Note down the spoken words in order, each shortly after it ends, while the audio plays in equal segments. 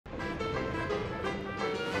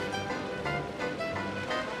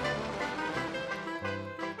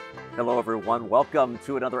Hello everyone, welcome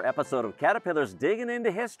to another episode of Caterpillar's Digging Into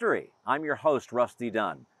History. I'm your host, Rusty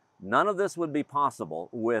Dunn. None of this would be possible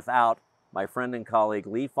without my friend and colleague,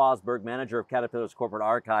 Lee Fosburgh, manager of Caterpillar's Corporate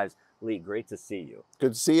Archives. Lee, great to see you.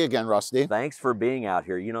 Good to see you again, Rusty. Thanks for being out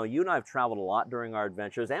here. You know, you and I have traveled a lot during our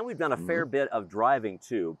adventures, and we've done a fair bit of driving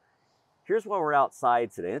too. Here's why we're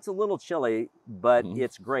outside today. It's a little chilly, but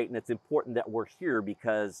it's great, and it's important that we're here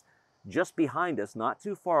because just behind us, not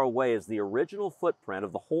too far away, is the original footprint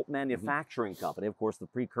of the Holt Manufacturing Company, of course, the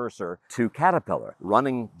precursor to Caterpillar.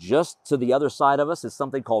 Running just to the other side of us is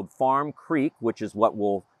something called Farm Creek, which is what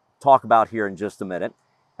we'll talk about here in just a minute.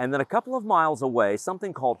 And then a couple of miles away,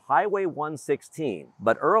 something called Highway 116.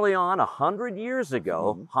 But early on, 100 years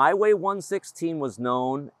ago, Highway 116 was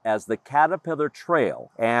known as the Caterpillar Trail.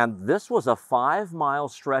 And this was a 5-mile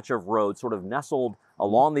stretch of road sort of nestled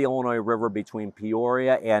along the Illinois River between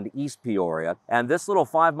Peoria and East Peoria. And this little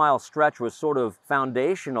 5-mile stretch was sort of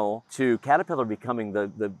foundational to Caterpillar becoming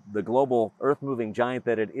the global earth-moving giant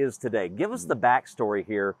that it is today. Give us the backstory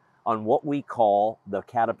here on what we call the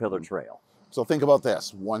Caterpillar Trail. So think about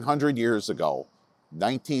this. 100 years ago,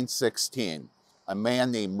 1916, a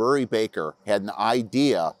man named Murray Baker had an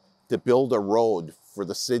idea to build a road for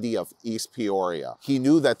the city of East Peoria. He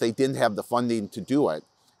knew that they didn't have the funding to do it.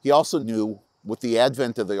 He also knew with the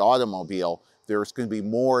advent of the automobile, there's going to be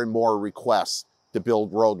more and more requests to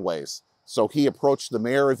build roadways. So he approached the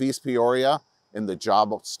mayor of East Peoria and the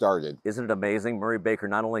job started. Isn't it amazing? Murray Baker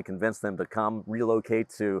not only convinced them to come relocate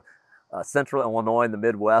to central Illinois and the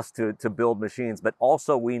Midwest to build machines, but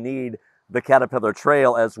also we need the Caterpillar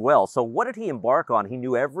Trail as well. So what did he embark on? He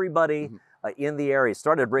knew everybody in the area,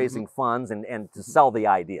 started raising funds and to sell the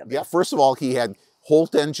idea. Yeah, first of all, he had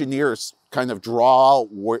Holt engineers kind of draw out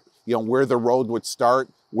where the road would start,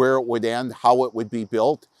 where it would end, how it would be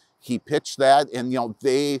built. He pitched that, and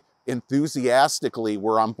they enthusiastically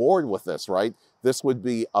were on board with this, right? This would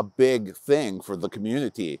be a big thing for the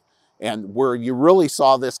community. And where you really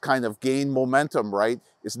saw this kind of gain momentum, right,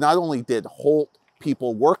 is not only did Holt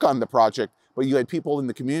people work on the project, but you had people in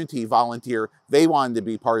the community volunteer. They wanted to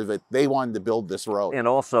be part of it. They wanted to build this road. And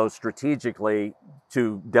also strategically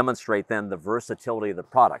to demonstrate then the versatility of the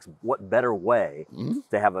products. What better way than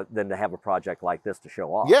to have a project like this to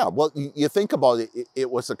show off? Yeah, well, you think about it, it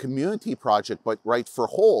was a community project, but right, for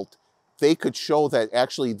Holt, they could show that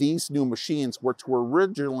actually these new machines, which were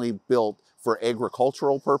originally built for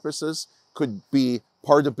agricultural purposes, could be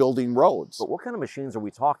part of building roads. But what kind of machines are we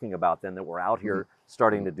talking about then that were out here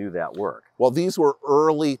starting to do that work? Well, these were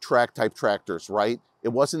early track-type tractors, right? It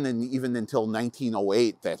wasn't even until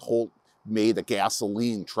 1908 that Holt made a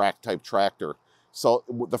gasoline track-type tractor. So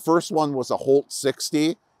the first one was a Holt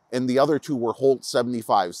 60, and the other two were Holt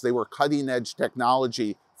 75s. They were cutting-edge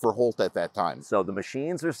technology for Holt at that time. So the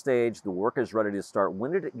machines are staged, the work is ready to start.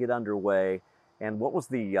 When did it get underway, and what was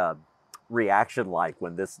the reaction like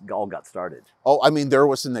when this all got started? Oh, I mean, there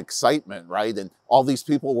was an excitement, right? And all these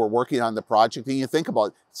people were working on the project. And you think about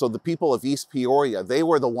it, so the people of East Peoria, they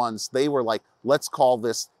were the ones, they were like, let's call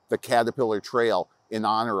this the Caterpillar Trail in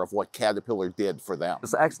honor of what Caterpillar did for them.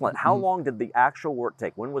 That's excellent. How long did the actual work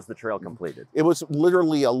take? When was the trail completed? It was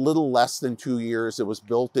literally a little less than 2 years. It was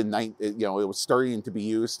built in, it was starting to be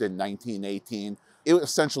used in 1918. It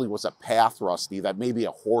essentially was a path, Rusty, that maybe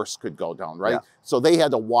a horse could go down, right? Yeah. So they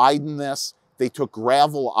had to widen this. They took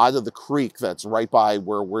gravel out of the creek that's right by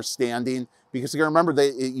where we're standing, because you remember,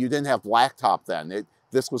 you didn't have blacktop then.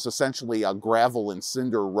 This was essentially a gravel and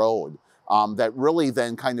cinder road that really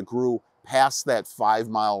then kind of grew past that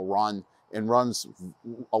 5-mile run and runs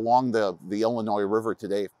along the Illinois River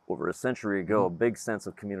today. Over a century ago, a big sense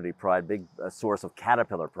of community pride, big source of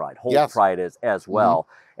Caterpillar pride, Holt pride as well.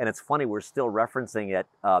 And it's funny, we're still referencing it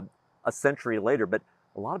a century later, but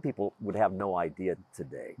a lot of people would have no idea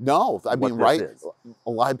today. No, I mean, right?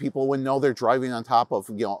 A lot of people wouldn't know they're driving on top of,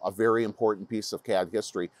 a very important piece of CAT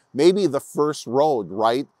history. Maybe the first road,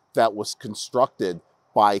 right, that was constructed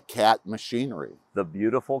by CAT machinery. The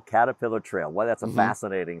beautiful Caterpillar Trail. Well, that's a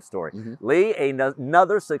fascinating story. Lee,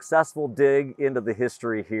 another successful dig into the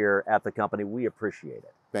history here at the company. We appreciate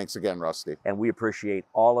it. Thanks again, Rusty. And we appreciate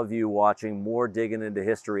all of you watching more Digging Into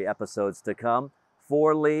History episodes to come.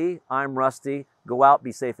 For Lee, I'm Rusty. Go out,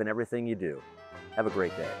 be safe in everything you do. Have a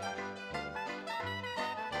great day.